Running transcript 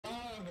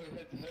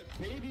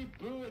Baby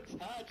boo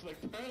attached.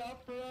 Like, turn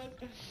up for us.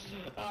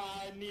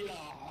 I need a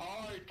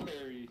hard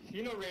carry.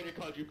 You know Raider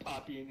called you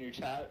Poppy in your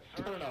chat.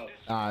 Turn up.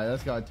 Alright,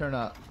 let's go. Turn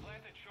up.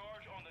 Plant a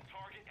charge on the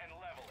target and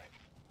level it.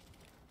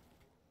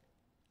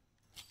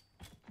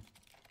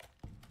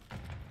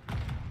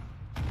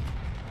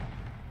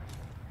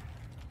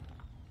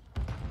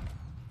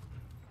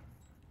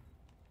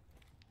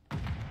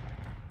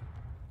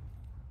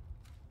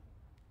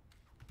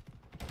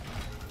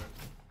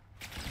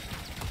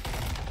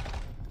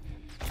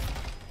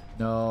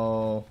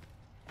 No.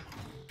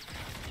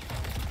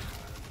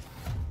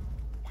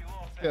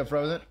 Yeah,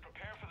 Frozen.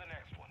 Prepare for the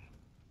next one.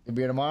 You'll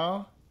be here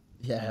tomorrow?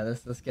 Yeah,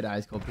 let's get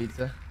ice cold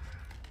pizza.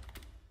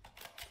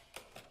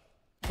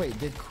 Wait,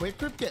 did Quick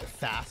Grip get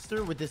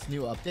faster with this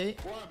new update?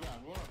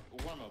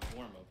 Warm up.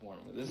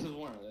 This is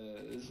warm.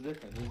 This is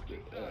different. This is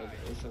good.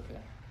 It's okay.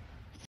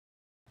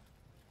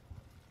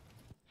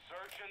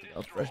 Search and A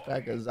destroy. fresh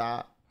pack of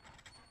Zot.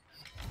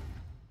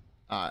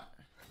 Alright.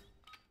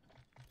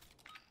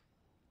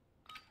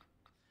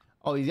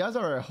 Oh, these guys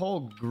are a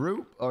whole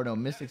group? Oh no,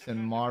 Mystics and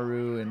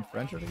Maru and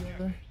French are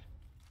together?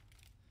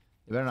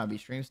 They better not be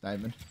stream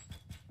sniping.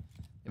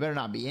 They better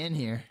not be in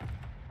here.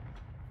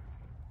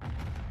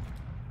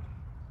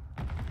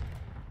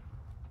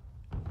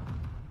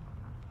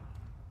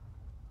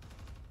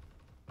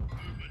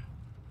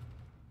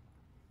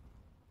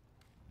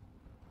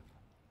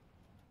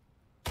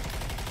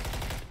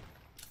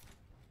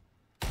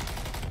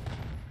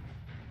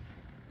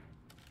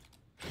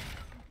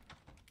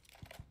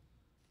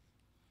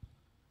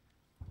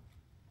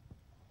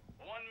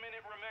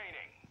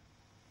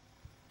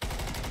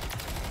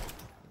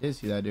 Did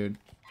see that dude?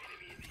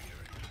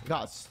 It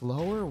got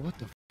slower? What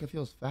the f? It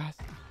feels fast.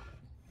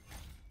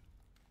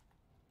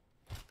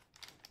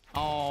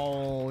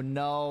 Oh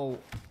no.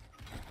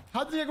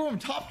 How did I go from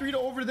top 3 to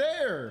over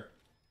there?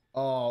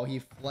 Oh, he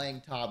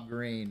flanked top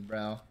green,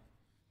 bro.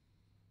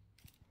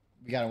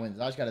 We gotta win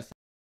this. I just gotta say,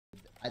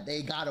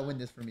 they gotta win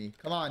this for me.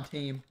 Come on,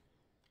 team.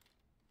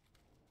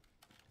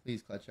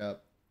 Please clutch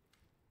up.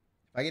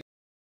 If I get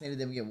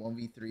then we get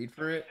 1v3'd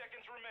for it.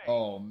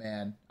 Oh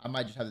man, I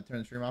might just have to turn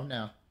the stream off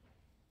now.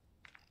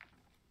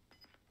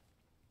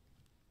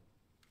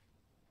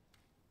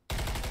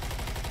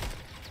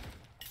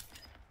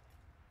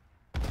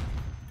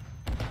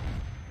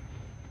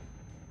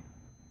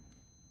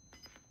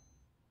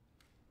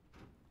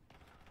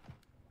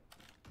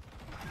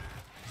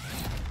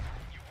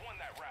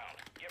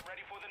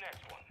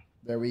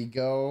 There we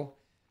go.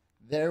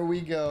 There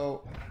we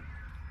go.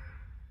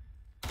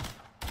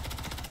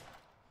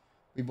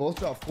 We both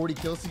dropped 40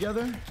 kills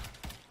together.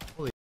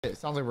 Holy shit.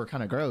 Sounds like we're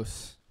kind of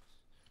gross.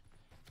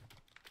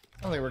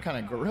 Sounds like we're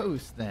kind of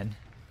gross then.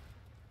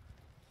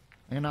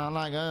 You're not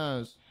like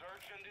us.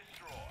 Search and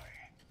destroy.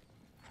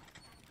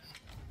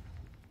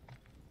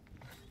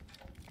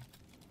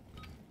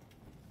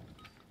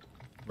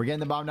 We're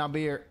getting the bomb down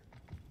beer.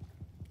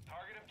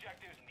 Target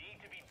objectives need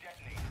to be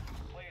detonated.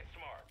 Play it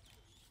smart.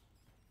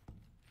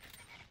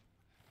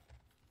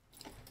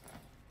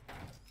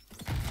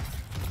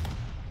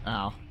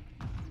 Ow.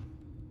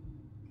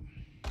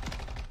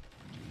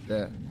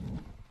 There.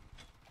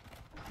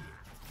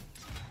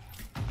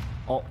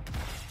 Oh.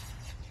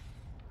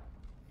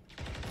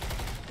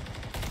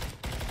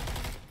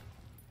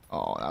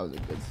 Oh, that was a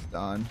good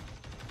stun.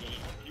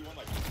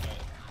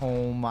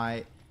 Oh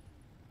my.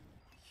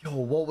 Yo,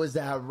 what was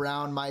that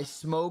round? My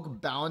smoke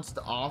bounced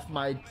off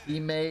my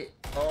teammate.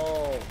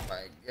 Oh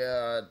my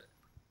god.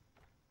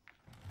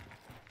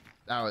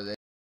 That was it.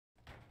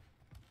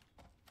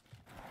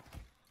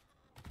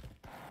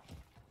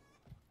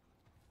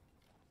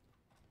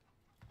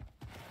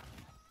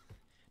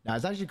 Now,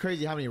 it's actually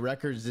crazy how many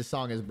records this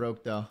song has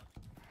broke, though.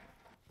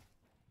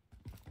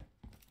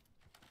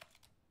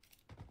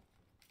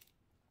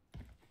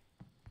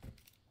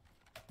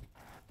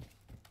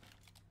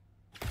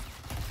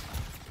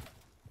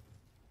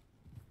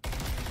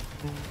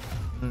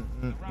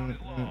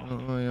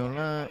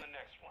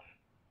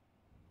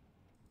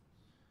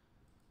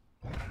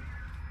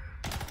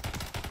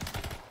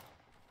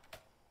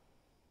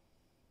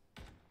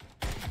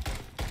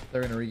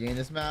 They're gonna regain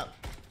this map.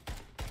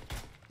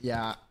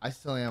 Yeah, I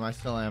still am. I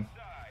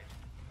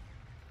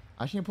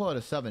should pull out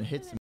a sub and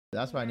hit some.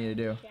 That's what I need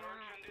to do.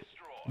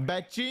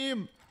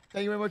 Bachim,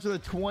 thank you very much for the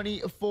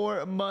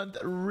 24-month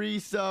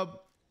resub.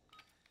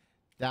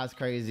 That's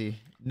crazy.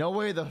 No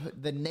way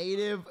the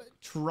native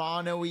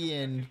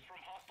Torontoian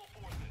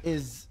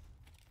is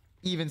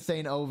even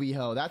saying OV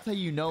ho. That's how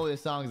you know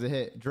this song's a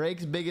hit.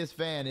 Drake's biggest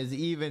fan is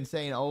even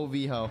saying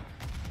OV ho.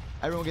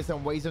 Everyone get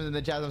some waste in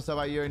the chat, some stuff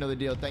out. You already know the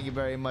deal. Thank you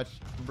very much,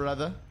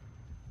 brother.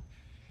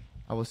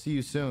 I will see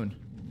you soon.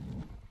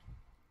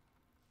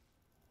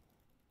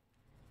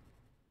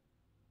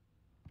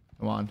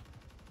 Come on.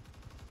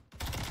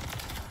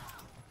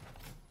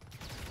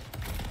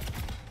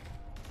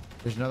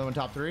 There's another one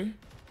top 3.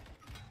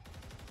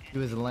 He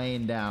was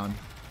laying down.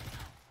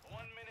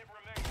 1 minute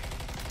remaining.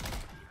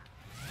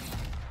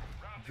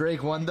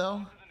 Drake won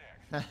though.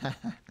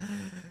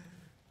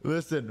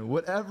 Listen,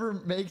 whatever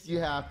makes you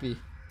happy.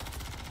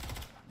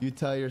 You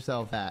tell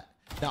yourself that.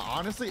 Now,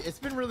 honestly, it's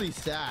been really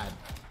sad.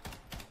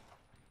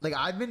 Like,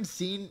 I've been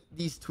seeing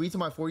these tweets on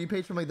my For You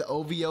page from like the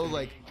OVO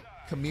like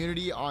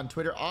community on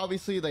Twitter.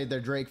 Obviously, like they're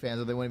Drake fans,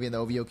 so they want to be in the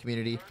OVO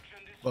community.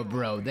 But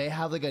bro, they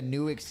have like a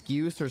new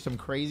excuse or some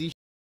crazy shit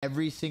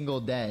every single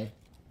day.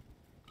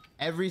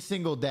 Every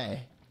single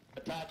day.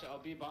 Attach, I'll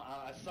be bomb.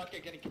 I suck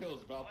at getting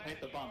kills, bro. I'll plant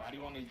the bomb. How do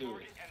you want me to do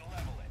it?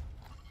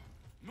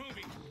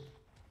 Moving.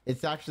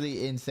 It's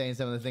actually insane.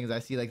 Some of the things I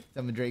see, like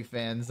some of Drake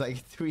fans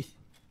like tweet.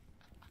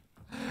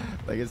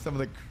 Like it's some of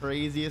the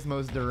craziest,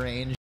 most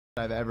deranged shit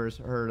I've ever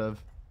heard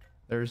of.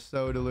 They're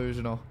so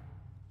delusional.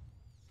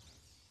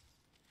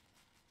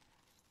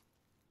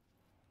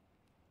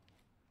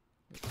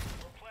 We're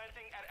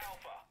planting at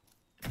Alpha.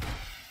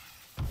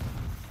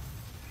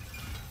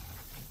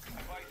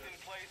 Device in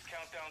place.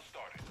 Countdown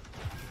started.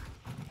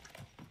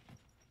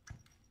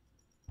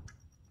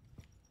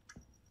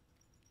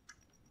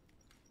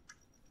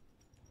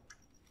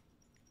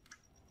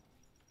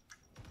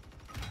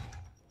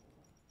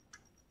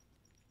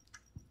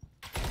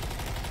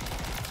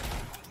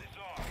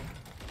 Disarm.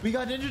 We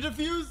got ninja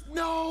defused.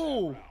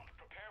 No.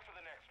 Prepare for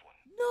the next one.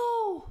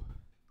 No.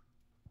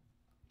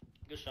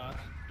 Good shots.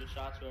 Good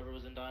shots, whoever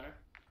was in diner.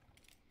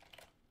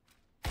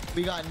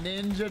 We got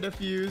ninja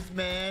defused,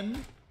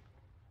 man.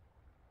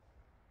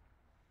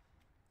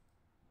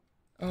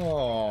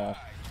 Oh.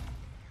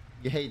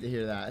 You hate to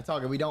hear that. It's all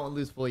good. We don't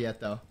lose full yet,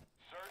 though.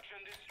 Search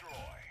and destroy.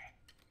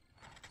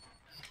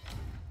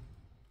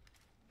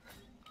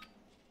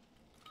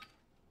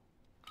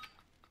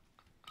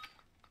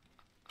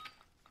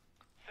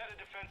 Set a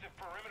defensive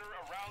perimeter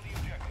around the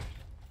objectives.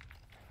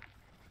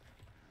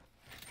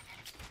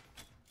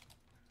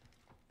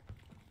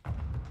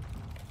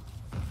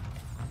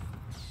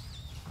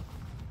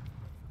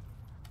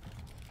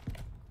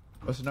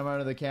 What's the number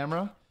under the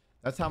camera?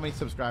 That's how many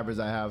subscribers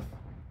I have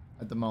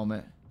at the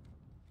moment.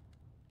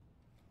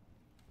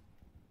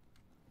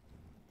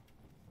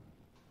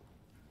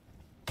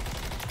 They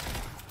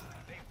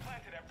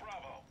planted at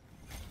Bravo.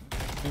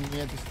 Meet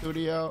me at the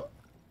studio.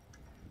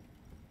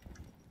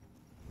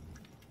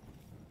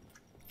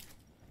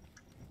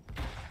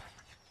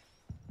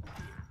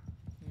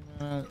 You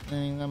know what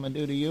thing I'm gonna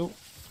do to you?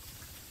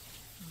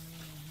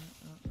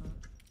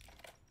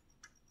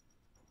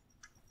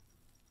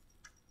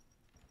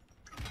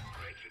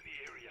 Threats in the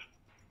area.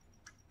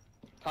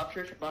 Top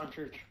church, bottom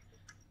church.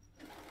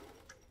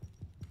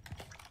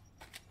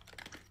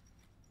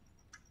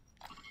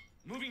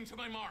 Moving to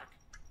my mark.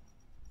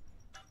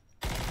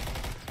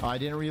 Oh, I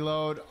didn't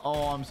reload.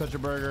 Oh, I'm such a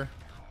burger.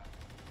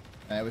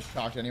 I was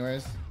shocked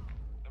anyways. The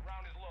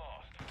round is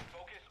lost.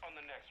 Focus on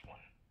the next one.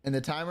 And the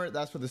timer,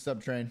 that's for the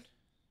sub train.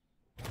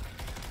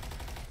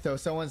 So if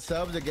someone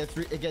subs, it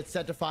gets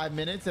set to 5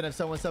 minutes, and if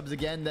someone subs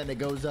again, then it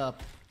goes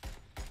up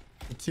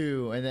to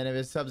 2. And then if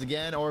it subs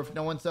again, or if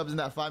no one subs in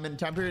that 5-minute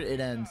time period, it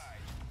ends.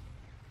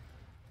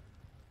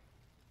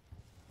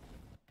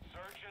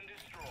 Search and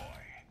destroy.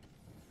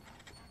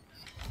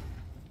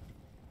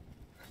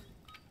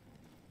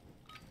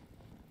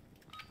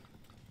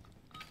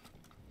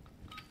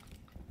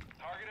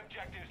 Target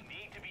objectives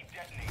need to be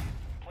detonated.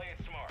 Play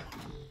it smart.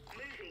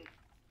 Moving.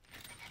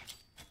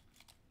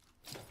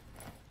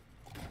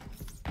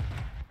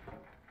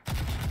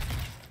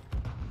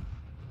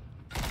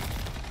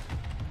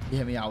 He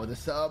hit me out with a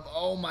sub.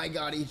 Oh my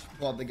god, he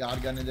pulled out the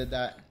god gun and did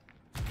that.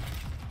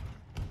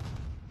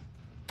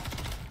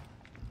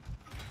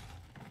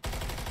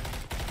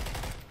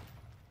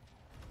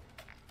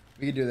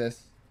 We could do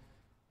this.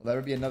 Will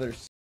there be another?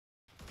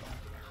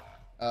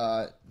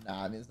 Nah,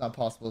 I mean it's not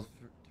possible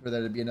for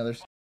there to be another.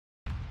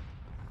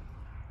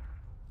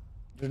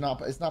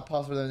 It's not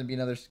possible for there to be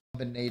another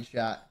nade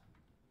shot.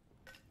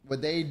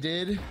 What they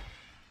did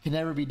can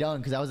never be done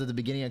because that was at the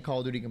beginning of Call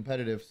of Duty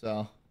competitive,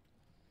 so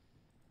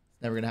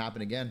it's never gonna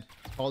happen again.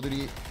 Call of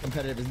Duty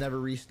competitive is never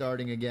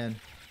restarting again.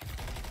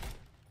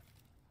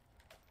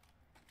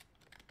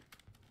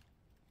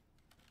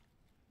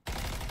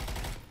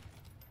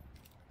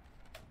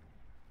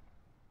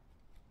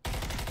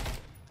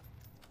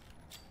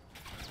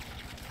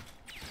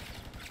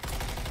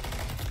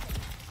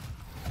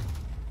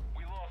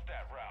 We lost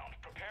that round.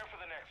 Prepare for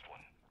the next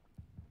one.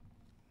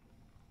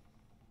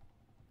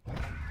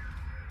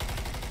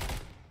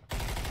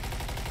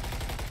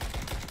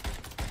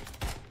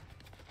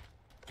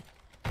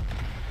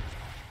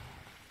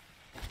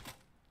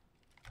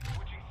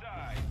 Switching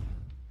sides.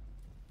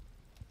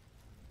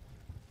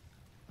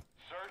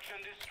 Search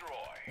and destroy.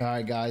 All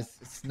right, guys,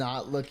 it's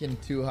not looking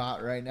too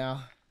hot right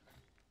now.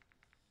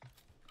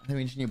 I think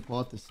we just need to pull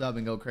out the sub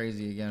and go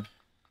crazy again.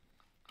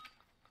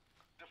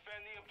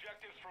 Defend the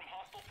objectives from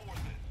hostile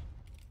forces.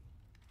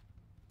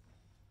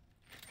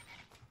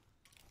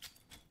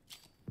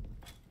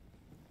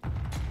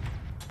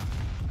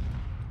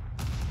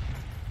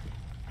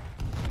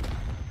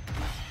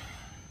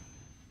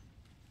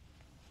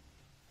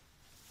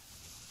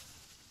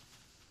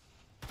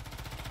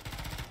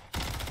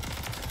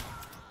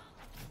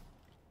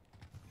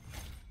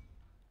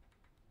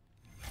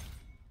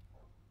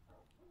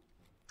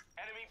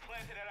 Enemy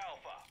planted at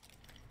Alpha.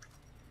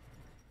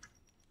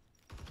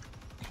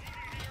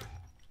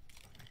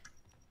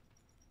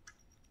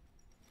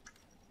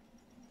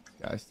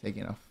 Guy's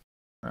taking a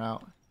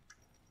out.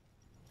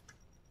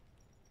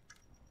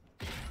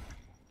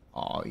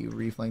 Oh, you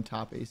reflame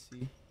top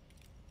AC.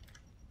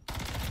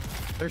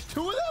 There's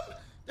two of them?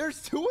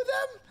 There's two of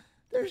them?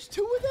 There's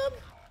two of them?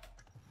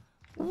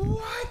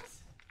 What?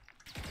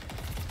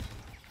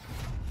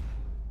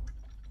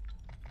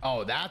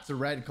 Oh, that's a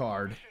red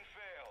card.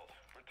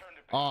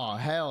 Oh,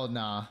 hell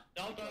nah.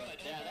 Don't throw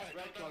it. Yeah, that's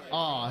red card.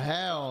 Oh,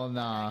 hell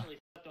nah.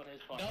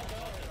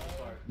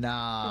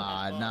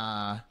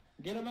 Nah.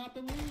 Get him out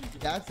the league.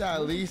 That's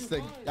at least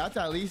the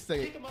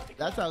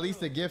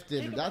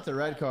gifted. That's a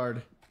red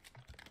card.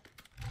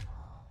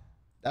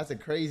 That's a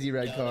crazy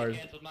red card. I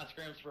canceled my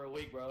scrims for a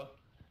week, bro.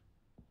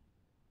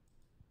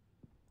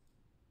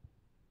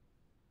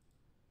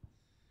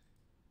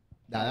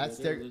 Nah, that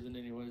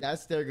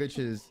Stairgitch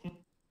is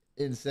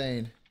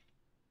insane.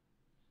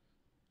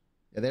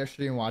 Yeah, they're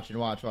stream watching.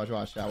 Watch.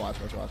 Yeah, watch.